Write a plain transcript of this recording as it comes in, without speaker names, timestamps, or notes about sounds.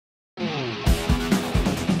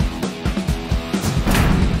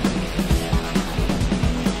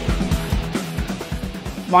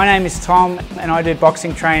My name is Tom and I do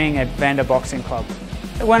boxing training at Vanda Boxing Club.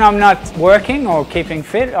 When I'm not working or keeping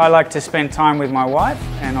fit, I like to spend time with my wife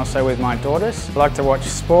and also with my daughters. I like to watch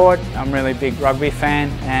sport. I'm a really big rugby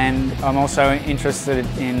fan, and I'm also interested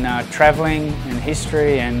in travelling and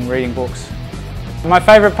history and reading books. My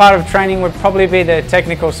favourite part of training would probably be the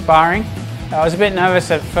technical sparring. I was a bit nervous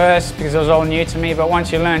at first because it was all new to me, but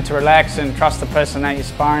once you learn to relax and trust the person that you're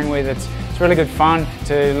sparring with, it's really good fun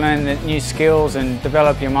to learn the new skills and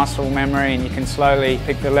develop your muscle memory, and you can slowly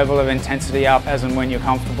pick the level of intensity up as and when you're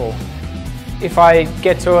comfortable. If I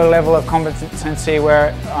get to a level of competency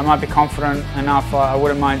where I might be confident enough, I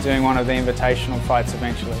wouldn't mind doing one of the invitational fights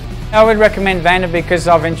eventually. I would recommend Vanda because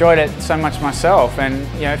I've enjoyed it so much myself, and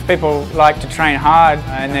if people like to train hard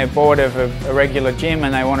and they're bored of a regular gym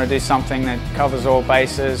and they want to do something that covers all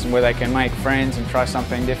bases and where they can make friends and try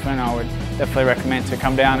something different, I would definitely recommend to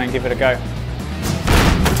come down and give it a go.